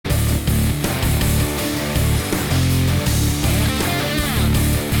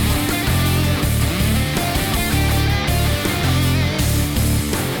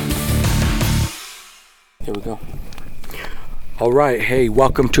All right, hey,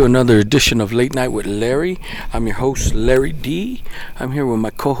 welcome to another edition of Late Night with Larry. I'm your host, Larry D. I'm here with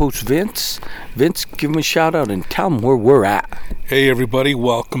my co-host, Vince. Vince, give him a shout out and tell him where we're at. Hey, everybody,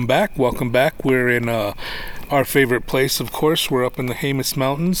 welcome back. Welcome back. We're in our favorite place, of course. We're up in the Jemez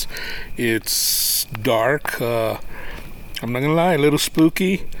Mountains. It's dark. I'm not going to lie, a little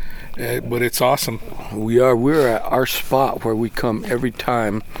spooky, but it's awesome. We're at our spot where we come every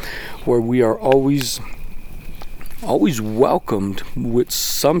time, where we are always welcomed with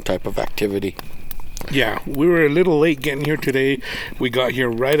some type of activity. Yeah, we were a little late getting here today. We got here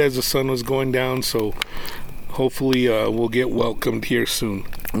right as the sun was going down, so hopefully we'll get welcomed here soon.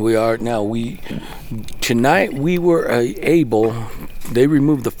 We are now. Tonight we were able. They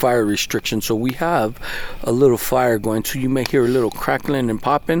removed the fire restriction, so we have a little fire going. So you may hear a little crackling and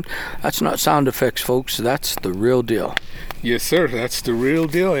popping. That's not sound effects, folks. That's the real deal. Yes, sir. That's the real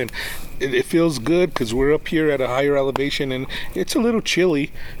deal, and it feels good because we're up here at a higher elevation, and it's a little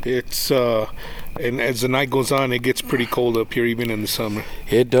chilly. And as the night goes on, it gets pretty cold up here, even in the summer.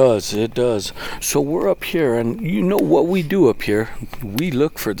 It does. So we're up here, and you know what we do up here? We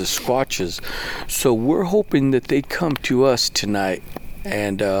look for the Squatches. So we're hoping that they come to us tonight,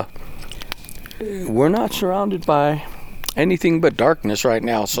 and we're not surrounded by anything but darkness right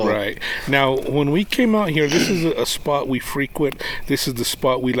now. So right now, when we came out here, this is a spot we frequent. This is the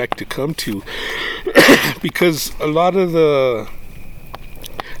spot we like to come to because a lot of the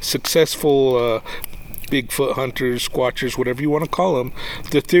successful Bigfoot hunters, Squatchers, whatever you want to call them,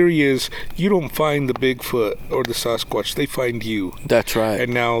 the theory is you don't find the Bigfoot or the Sasquatch, they find you. That's right.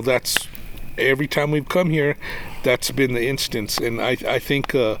 And now that's every time we've come here, that's been the instance. And I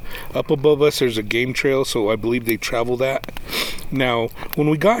think up above us there's a game trail, so I believe they travel that. Now, when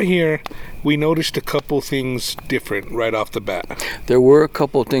we got here, we noticed a couple things different right off the bat. There were a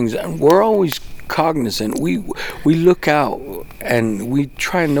couple things, and we're always cognizant. We look out and we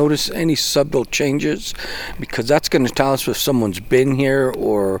try and notice any subtle changes, because that's going to tell us if someone's been here,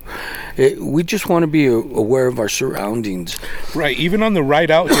 or we just want to be aware of our surroundings. Right. Even on the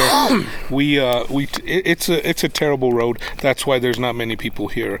ride out here, it's a terrible road. That's why there's not many people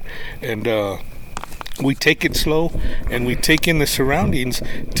here, and we take it slow, and we take in the surroundings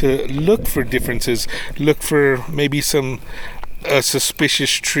to look for differences, look for maybe some a suspicious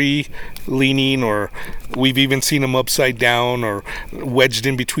tree leaning, or we've even seen them upside down or wedged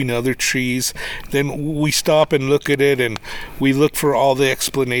in between other trees. Then we stop and look at it, and we look for all the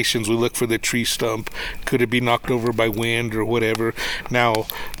explanations. We look for the tree stump. Could it be knocked over by wind or whatever? Now,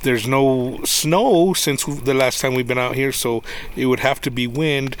 there's no snow since the last time we've been out here, so it would have to be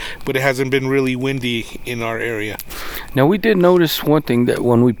wind, but it hasn't been really windy in our area. Now, we did notice one thing that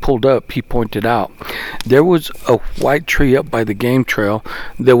when we pulled up, he pointed out. There was a white tree up by the game trail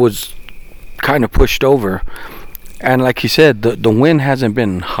that was kind of pushed over, and like he said, the wind hasn't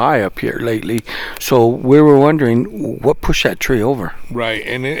been high up here lately, so we were wondering what pushed that tree over. Right.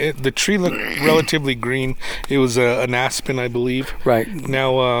 And the tree looked relatively green. It was an aspen, I believe. Right.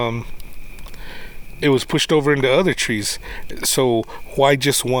 Now it was pushed over into other trees, so why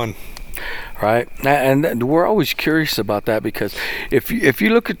just one? Right, and we're always curious about that, because if you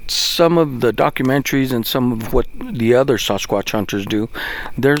look at some of the documentaries and some of what the other Sasquatch hunters do,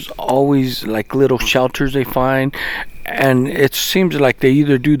 there's always like little shelters they find, and it seems like they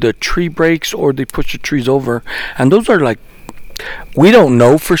either do the tree breaks or they push the trees over, and those are like, we don't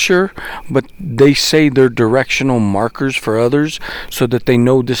know for sure, but they say they're directional markers for others so that they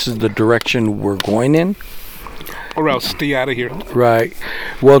know this is the direction we're going in. Or else stay out of here. Right.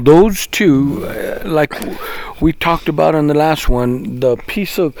 Well, those two, like we talked about on the last one, the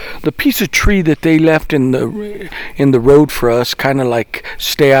piece of tree that they left in the road for us, kind of like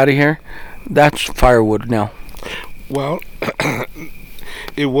stay out of here. That's firewood now. Well,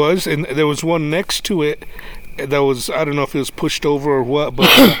 it was, and there was one next to it that was, I don't know if it was pushed over or what,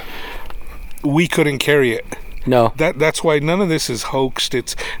 but we couldn't carry it. No. That's why none of this is hoaxed.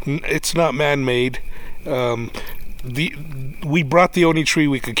 It's not man-made. We brought the only tree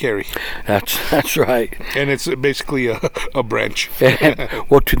we could carry. That's right. And it's basically a branch.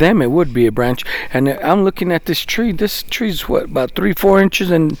 Well, to them it would be a branch. And I'm looking at this tree. This tree's what, about 3-4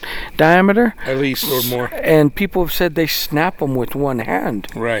 inches in diameter? At least, or more. And people have said they snap them with one hand.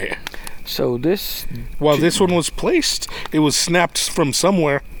 Right. So this... Well, this one was placed. It was snapped from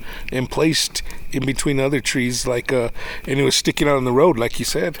somewhere and placed in between other trees, like and it was sticking out on the road, like you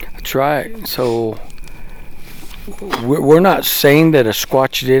said. That's right. So we're not saying that a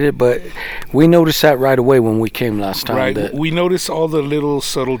Squatch did it, but we noticed that right away when we came last time. Right. We notice all the little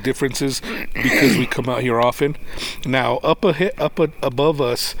subtle differences because we come out here often. Now, up above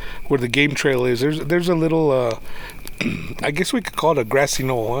us, where the game trail is, there's a little I guess we could call it a grassy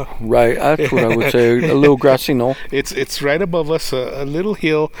knoll, huh? Right, that's what I would say. A little grassy knoll. It's right above us, a little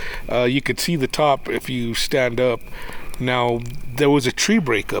hill. You could see the top if you stand up. Now, there was a tree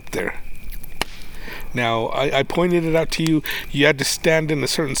break up there. Now, I pointed it out to you. You had to stand in a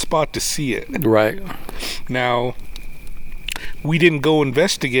certain spot to see it. Right. Now, we didn't go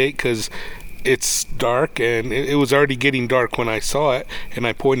investigate because it's dark, and it was already getting dark when I saw it, and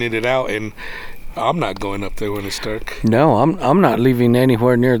I pointed it out, and I'm not going up there when it's dark. No, I'm not leaving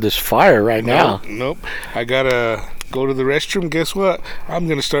anywhere near this fire right now. Nope. I gotta go to the restroom. Guess what? I'm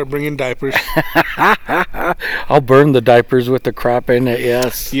gonna start bringing diapers. I'll burn the diapers with the crap in it,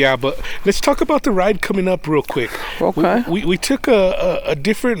 yes. Yeah, but let's talk about the ride coming up real quick. Okay. We took a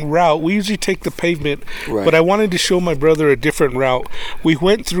different route. We usually take the pavement, Right. but I wanted to show my brother a different route. We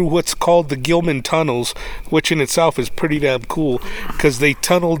went through what's called the Gilman Tunnels, which in itself is pretty damn cool because they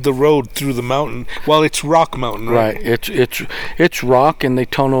tunneled the road through the mountain. Well, it's Rock Mountain, right? It's rock, and they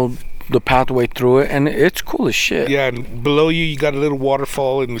tunneled the pathway through it, and it's cool as shit. Yeah, and below you got a little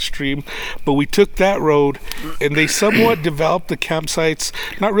waterfall in the stream. But we took that road, and they somewhat developed the campsites.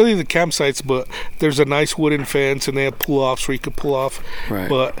 Not really the campsites, but there's a nice wooden fence, and they have pull-offs where you could pull off. Right.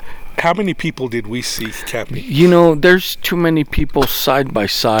 But how many people did we see camping? You know, there's too many people side by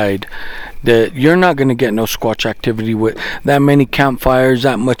side that you're not going to get no Squatch activity with that many campfires,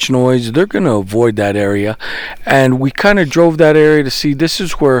 that much noise. They're going to avoid that area. And we kind of drove that area to see this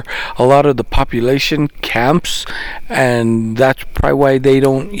is where a lot of the population camps, and that's probably why they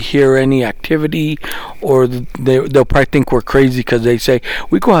don't hear any activity, or they'll probably think we're crazy because they say,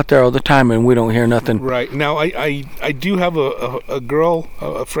 we go out there all the time and we don't hear nothing. Right. Now, I do have a girl,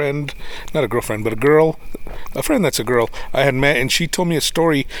 a friend, not a girlfriend, but a friend that's a girl I had met, and she told me a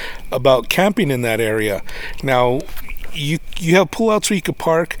story about camping in that area. Now, you have pullouts where you could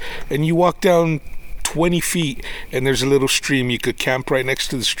park, and you walk down 20 feet, and there's a little stream. You could camp right next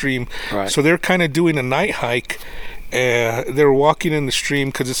to the stream. Right. So they're kind of doing a night hike. They're walking in the stream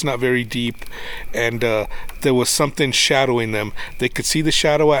because it's not very deep, and there was something shadowing them. They could see the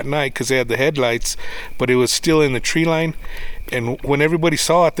shadow at night because they had the headlights, but it was still in the tree line. And when everybody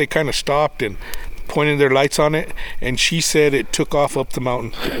saw it, they kind of stopped and pointed their lights on it, and she said it took off up the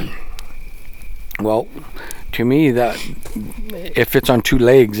mountain. Well, to me, that if it's on two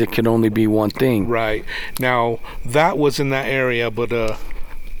legs, it can only be one thing. Right. Now, that was in that area, but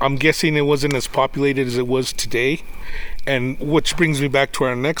I'm guessing it wasn't as populated as it was today. And which brings me back to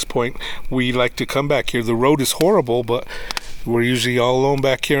our next point. We like to come back here. The road is horrible, but we're usually all alone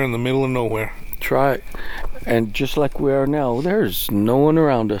back here in the middle of nowhere. That's right. And just like we are now, there's no one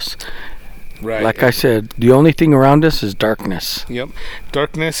around us. Right. Like I said, the only thing around us is darkness. Yep.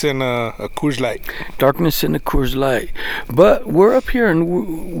 Darkness and a Coors Light. Darkness and a Coors Light. But we're up here,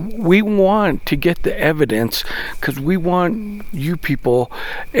 and we want to get the evidence because we want you people.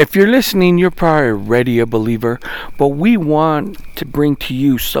 If you're listening, you're probably already a believer, but we want to bring to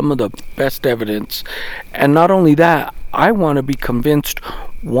you some of the best evidence. And not only that, I want to be convinced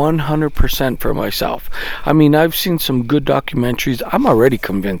 100% for myself. I mean, I've seen some good documentaries. I'm already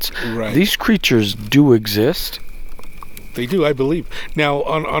convinced. Right. These creatures do exist. They do, I believe. Now,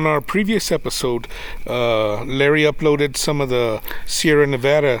 on our previous episode, Larry uploaded some of the Sierra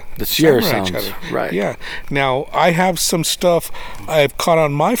Nevada. The Sierra samurai sounds, chatter. right. Yeah. Now, I have some stuff I've caught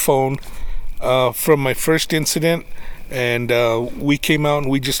on my phone from my first incident, and we came out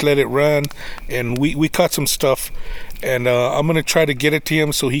and we just let it run, and we caught some stuff. And I'm going to try to get it to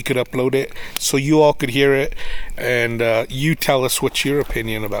him so he could upload it, so you all could hear it, and you tell us what's your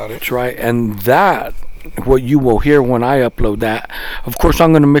opinion about it. That's right. And that, what you will hear when I upload that, of course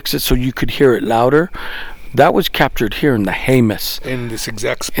I'm going to mix it so you could hear it louder. That was captured here in the Jemez. In this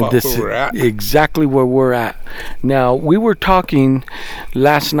exact spot where we're at. Exactly where we're at. Now, we were talking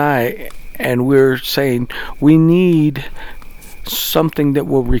last night, and we're saying we need something that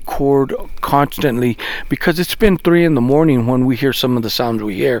will record constantly, because it's been 3 a.m. when we hear some of the sounds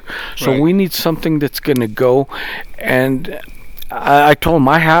we hear. So Right. we need something that's going to go. And I told him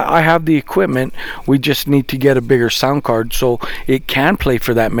I have the equipment. We just need to get a bigger sound card so it can play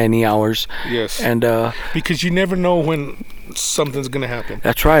for that many hours. Yes. And Because you never know when something's going to happen.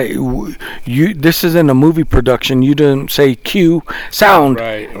 that's right. This isn't a movie production. You didn't say cue sound.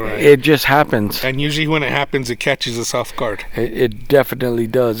 Right. It just happens. And usually when it happens, it catches us off guard. It definitely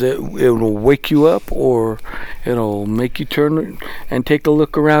does. It'll wake you up, or it'll make you turn and take a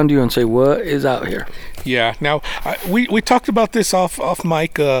look around you and say, what is out here? Yeah. Now, we talked about this off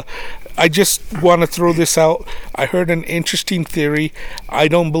mic. I just want to throw this out. I heard an interesting theory. I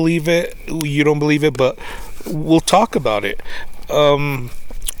don't believe it. You don't believe it, but we'll talk about it.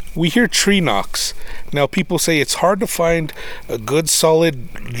 we hear tree knocks. Now, people say it's hard to find a good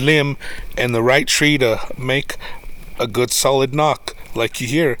solid limb and the right tree to make a good solid knock like you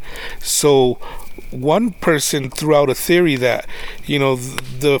hear. So one person threw out a theory that,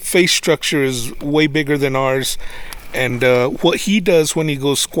 the face structure is way bigger than ours, and what he does when he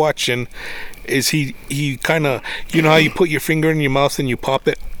goes squatching is he kind of, how you put your finger in your mouth and you pop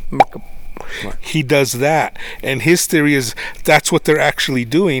it. He does that, and his theory is that's what they're actually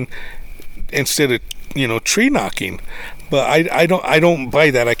doing instead of tree knocking. But I don't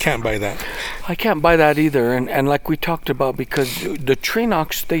buy that. I can't buy that. I can't buy that either. And like we talked about, because the tree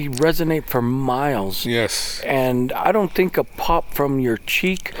knocks, they resonate for miles. Yes. And I don't think a pop from your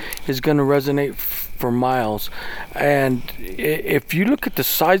cheek is going to resonate for miles. And if you look at the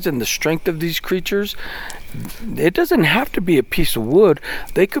size and the strength of these creatures, it doesn't have to be a piece of wood.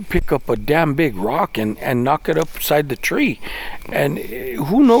 They could pick up a damn big rock and knock it upside the tree. And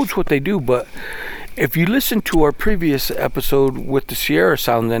who knows what they do, but if you listen to our previous episode with the Sierra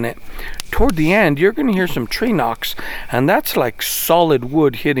sound in it, toward the end, you're going to hear some tree knocks, and that's like solid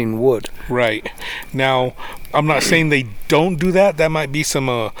wood hitting wood. Right. Now, I'm not saying they don't do that. That might be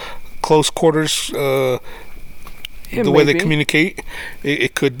some close quarters, the way they communicate.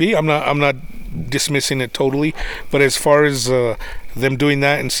 It could be. I'm not dismissing it totally. But as far as them doing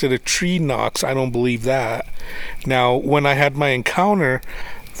that instead of tree knocks, I don't believe that. Now, when I had my encounter,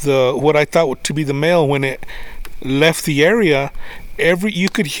 what I thought to be the male, when it left the area, you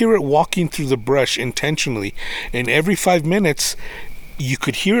could hear it walking through the brush intentionally, and every 5 minutes you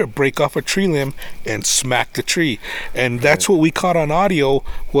could hear it break off a tree limb and smack the tree. And that's what we caught on audio.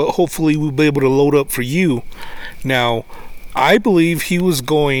 Well, hopefully we'll be able to load up for you. Now, I believe he was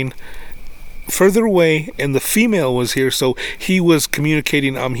going further away and the female was here, so he was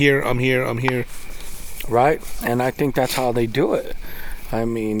communicating, I'm here, I'm here, I'm here. Right, and I think that's how they do it. I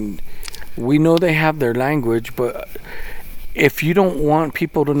mean, we know they have their language, but if you don't want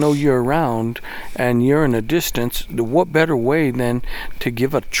people to know you're around and you're in a distance, what better way than to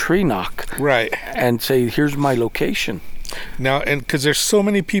give a tree knock? Right. And say, here's my location. Now, and because there's so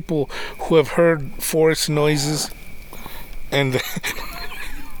many people who have heard forest noises and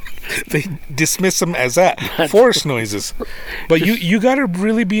they dismiss them as that, forest noises. But you got to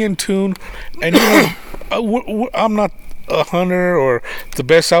really be in tune. And, I'm not a hunter or the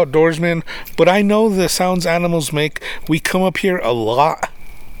best outdoorsman, but I know the sounds animals make. We come up here a lot.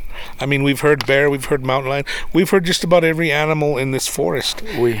 I mean, we've heard bear, we've heard mountain lion, we've heard just about every animal in this forest.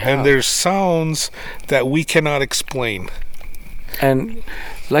 We have. And there's sounds that we cannot explain. And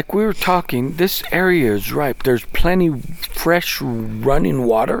like we were talking, this area is ripe. There's plenty fresh running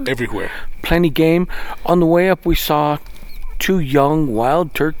water Everywhere. Plenty game. On the way up, we saw 2 young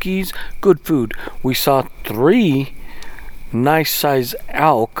wild turkeys. Good food. We saw 3 nice size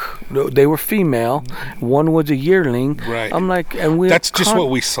elk. They were female. One was a yearling. Right. I'm like, that's just what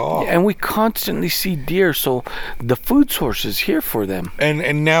we saw. And we constantly see deer, so the food source is here for them.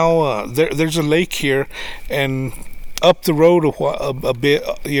 And now there's a lake here, and up the road a bit,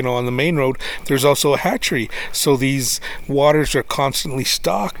 on the main road, there's also a hatchery. So these waters are constantly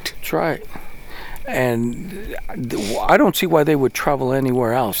stocked. That's right. And I don't see why they would travel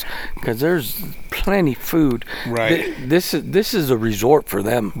anywhere else, because there's plenty food. Right. This is a resort for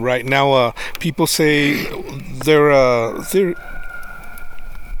them. Right. Now, people say they're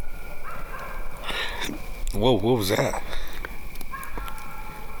whoa, what was that?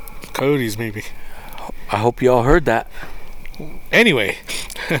 Coyotes, maybe. I hope you all heard that. Anyway,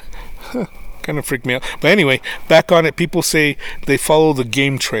 kind of freaked me out. But anyway, back on it, people say they follow the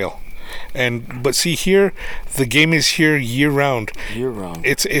game trail. But see here, the game is here year round. Year round.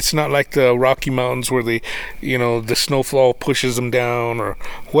 It's not like the Rocky Mountains where the snowfall pushes them down or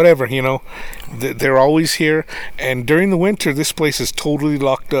whatever. They're always here. And during the winter, this place is totally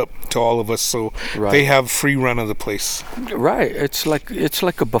locked up to all of us, so They have free run of the place. Right. It's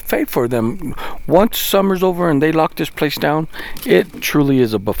like a buffet for them. Once summer's over and they lock this place down, it truly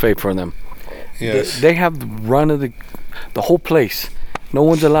is a buffet for them. Yes. They have the run of the whole place. No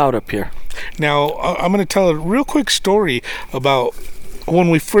one's allowed up here. Now, I'm going to tell a real quick story about when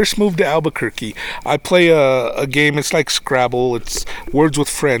we first moved to Albuquerque. I play a game, it's like Scrabble, it's Words with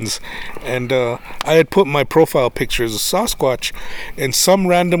Friends. And I had put my profile picture as a Sasquatch, and some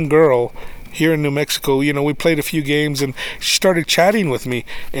random girl here in New Mexico, we played a few games, and she started chatting with me,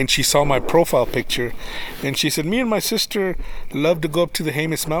 and she saw my profile picture, and she said, me and my sister love to go up to the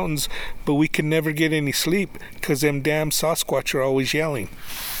Jemez Mountains, but we can never get any sleep because them damn Sasquatch are always yelling.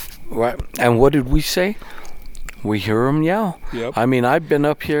 Right. And what did we say? We hear them yell. Yep. I mean, I've been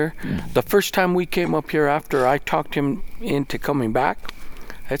up here. The first time we came up here after I talked him into coming back,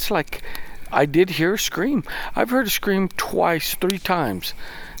 It's like I did hear a scream. I've heard a scream twice, 3 times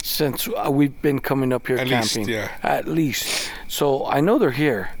since we've been coming up here camping. At least. So I know they're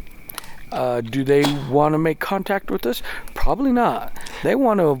here. Do they want to make contact with us? Probably not. They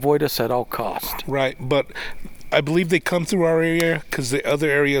want to avoid us at all costs. Right, but I believe they come through our area because the other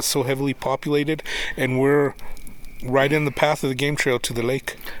area is so heavily populated, and we're right in the path of the game trail to the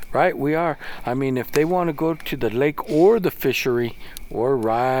lake. Right, we are. I mean, if they want to go to the lake or the fishery, we're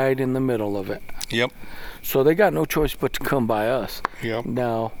right in the middle of it. Yep. So they got no choice but to come by us. Yep.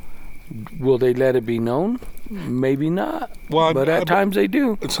 Now, will they let it be known? Maybe not. Well, but at times they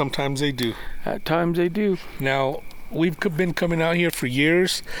do. Sometimes they do. At times they do. Now, we've been coming out here for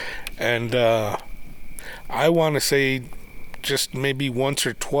years, and I want to say just maybe once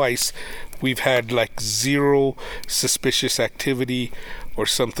or twice we've had like zero suspicious activity or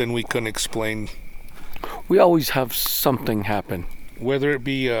something we couldn't explain. We always have something happen. Whether it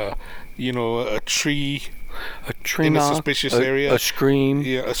be a tree in knock, a suspicious area, a scream,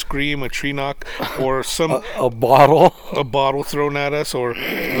 a scream, a tree knock, or some a bottle thrown at us, or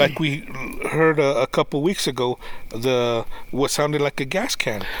like we heard a couple weeks ago, what sounded like a gas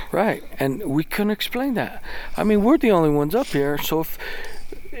can. Right, and we couldn't explain that. I mean, we're the only ones up here, so if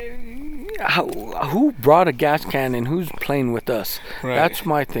who brought a gas can and who's playing with us? Right. That's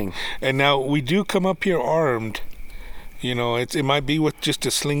my thing. And now we do come up here armed. You know, it might be with just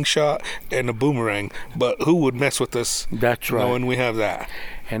a slingshot and a boomerang, but who would mess with us? That's right. Knowing we have that.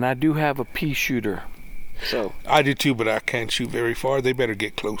 And I do have a pea shooter. So I do too, but I can't shoot very far. They better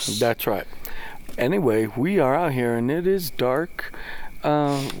get close. That's right. Anyway, we are out here and it is dark.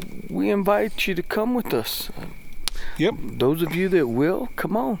 We invite you to come with us. Yep. Those of you that will,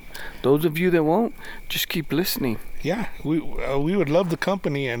 come on. Those of you that won't, just keep listening. Yeah, we would love the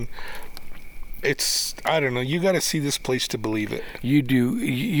company, and it's, I don't know, you got to see this place to believe it. You do.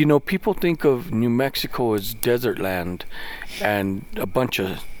 You know, people think of New Mexico as desert land and a bunch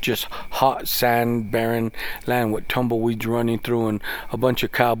of just hot sand, barren land with tumbleweeds running through and a bunch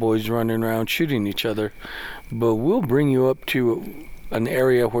of cowboys running around shooting each other. But we'll bring you up to an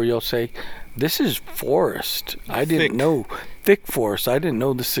area where you'll say, this is forest. I didn't know. Thick forest. I didn't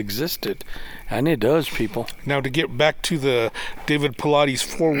know this existed. And it does, people. Now, to get back to the David Pilates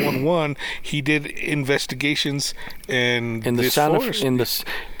 411, he did investigations in this forest. In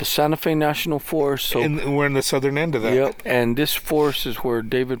the Santa Fe National Forest. So we're in the southern end of that. Yep. And this forest is where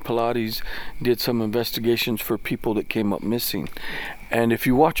David Pilates did some investigations for people that came up missing. And if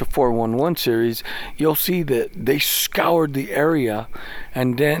you watch a 411 series, you'll see that they scoured the area,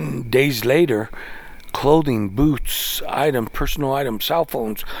 and then days later, clothing, boots, personal items, cell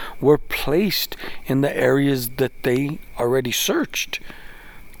phones were placed in the areas that they already searched.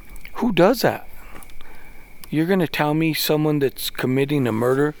 Who does that? You're going to tell me someone that's committing a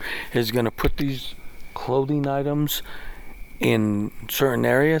murder is going to put these clothing items in certain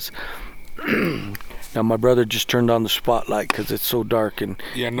areas? Now, my brother just turned on the spotlight because it's so dark. And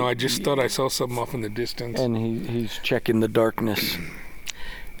yeah, no, I just thought I saw something off in the distance. And he's checking the darkness.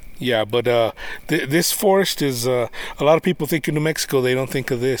 Yeah, but this forest is, a lot of people think of New Mexico, they don't think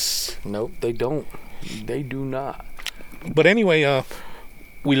of this. Nope, they don't. They do not. But anyway,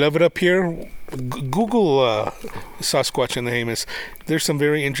 we love it up here. Google Sasquatch in the Jemez. There's some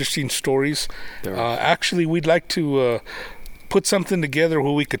very interesting stories. Actually, we'd like to put something together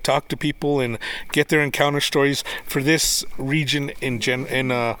where we could talk to people and get their encounter stories for this region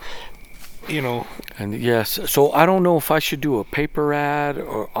And yes, so I don't know if I should do a paper ad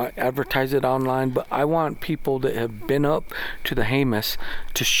or advertise it online, but I want people that have been up to the Jemez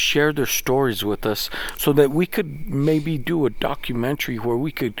to share their stories with us so that we could maybe do a documentary where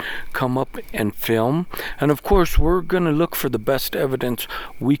we could come up and film. And of course, we're going to look for the best evidence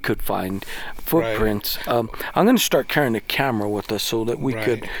we could find, footprints. Right. I'm going to start carrying a camera with us so that we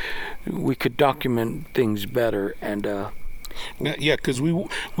could document things better. And yeah, because we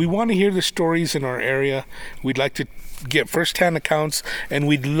want to hear the stories in our area. We'd like to get first-hand accounts, and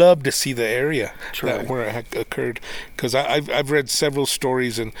we'd love to see the area where it occurred. Because I've read several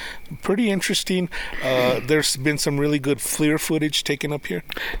stories, and pretty interesting. There's been some really good FLIR footage taken up here.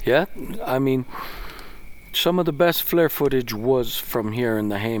 Yeah, I mean, some of the best FLIR footage was from here in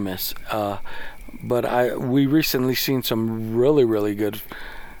the Jemez. But we recently seen some really, really good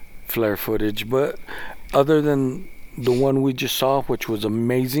FLIR footage. But other than the one we just saw, which was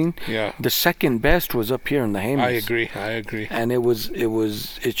amazing. Yeah. The second best was up here in the Jemez. I agree. And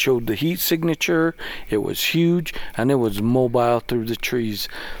it showed the heat signature. It was huge, and it was mobile through the trees.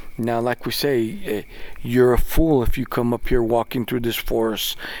 Now, like we say, you're a fool if you come up here walking through this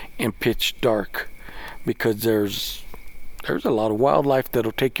forest in pitch dark, because there's There's a lot of wildlife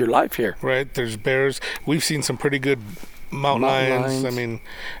that'll take your life here. Right, there's bears. We've seen some pretty good mountain lions. I mean,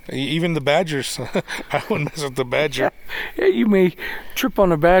 even the badgers. I wouldn't mess with the badger. Yeah, you may trip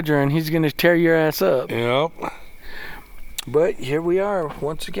on a badger and he's going to tear your ass up. Yep. But here we are,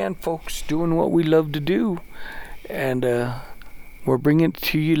 once again, folks, doing what we love to do. And we're bringing it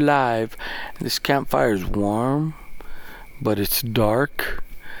to you live. This campfire is warm, but it's dark.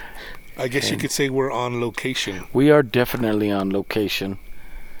 I guess you could say we're on location. We are definitely on location.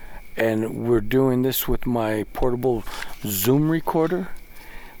 And we're doing this with my portable Zoom recorder,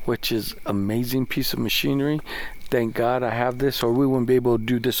 which is amazing piece of machinery. Thank God I have this, or we wouldn't be able to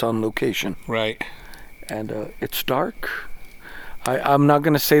do this on location. Right. And it's dark. I'm not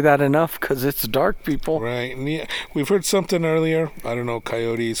going to say that enough because it's dark, people. Right. And yeah, we've heard something earlier. I don't know,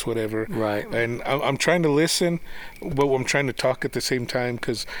 coyotes, whatever. Right. And I'm trying to listen, but I'm trying to talk at the same time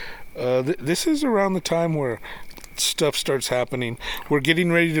because this is around the time where stuff starts happening. We're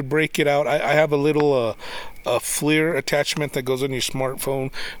getting ready to break it out. I have a little a FLIR attachment that goes on your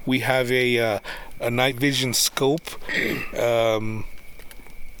smartphone. We have a night vision scope, and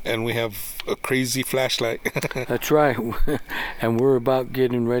we have a crazy flashlight. That's right. And we're about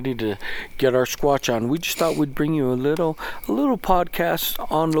getting ready to get our Squatch on. We just thought we'd bring you a little podcast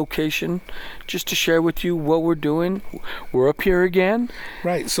on location just to share with you what we're doing. We're up here again.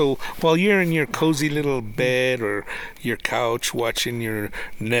 Right. So while you're in your cozy little bed or your couch watching your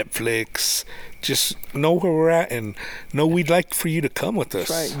Netflix, just know where we're at and know we'd like for you to come with us.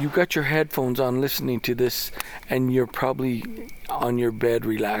 That's right. You got your headphones on listening to this, and you're probably on your bed,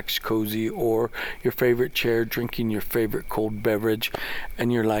 relaxed, cozy, or your favorite chair, drinking your favorite cold beverage,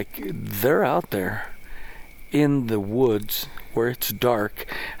 and you're like, they're out there in the woods where it's dark,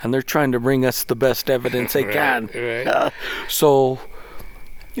 and they're trying to bring us the best evidence they can. Right. So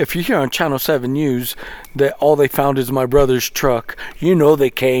if you hear on Channel 7 News that all they found is my brother's truck, you know they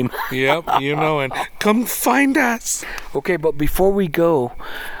came. Yep, and come find us. Okay, but before we go,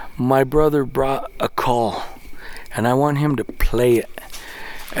 my brother brought a call, and I want him to play it.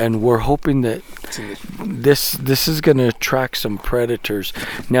 And we're hoping that this is going to attract some predators.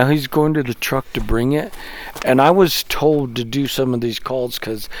 Now he's going to the truck to bring it, and I was told to do some of these calls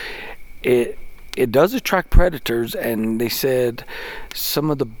because it does attract predators, and they said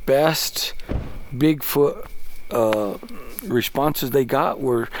some of the best Bigfoot responses they got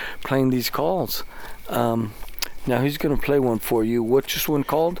were playing these calls. Now he's going to play one for you. What's this one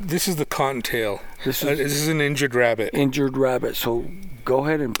called? This is the cottontail. This is an injured rabbit. Injured rabbit. So go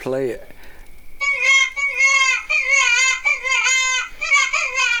ahead and play it.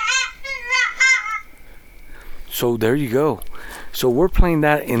 So there you go. So we're playing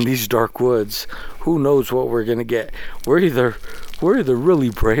that in these dark woods. Who knows what we're gonna get? We're either really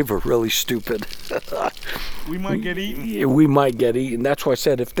brave or really stupid. We might get eaten. Yeah, we might get eaten. That's why I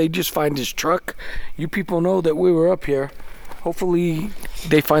said if they just find his truck, you people know that we were up here. Hopefully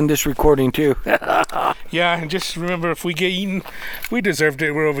they find this recording too. Yeah, and just remember, if we get eaten, we deserved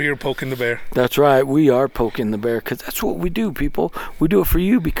it. We're over here poking the bear. That's right. We are poking the bear because that's what we do, people. We do it for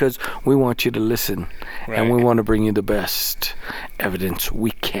you because we want you to listen. Right. And we want to bring you the best evidence we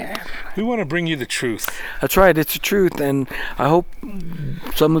can. We want to bring you the truth. That's right. It's the truth. And I hope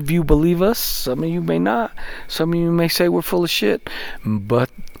some of you believe us. Some of you may not. Some of you may say we're full of shit. But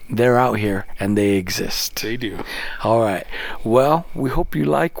they're out here and they exist. They do. All right. Well, we hope you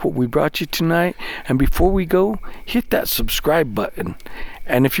like what we brought you tonight. And before we go, hit that subscribe button.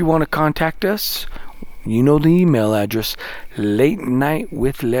 And if you want to contact us, you know the email address,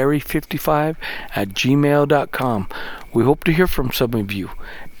 latenightwithlarry55@gmail.com. We hope to hear from some of you.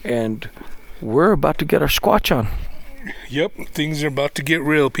 And we're about to get our Squatch on. Yep. Things are about to get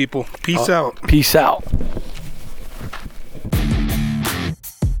real, people. Peace out. Peace out.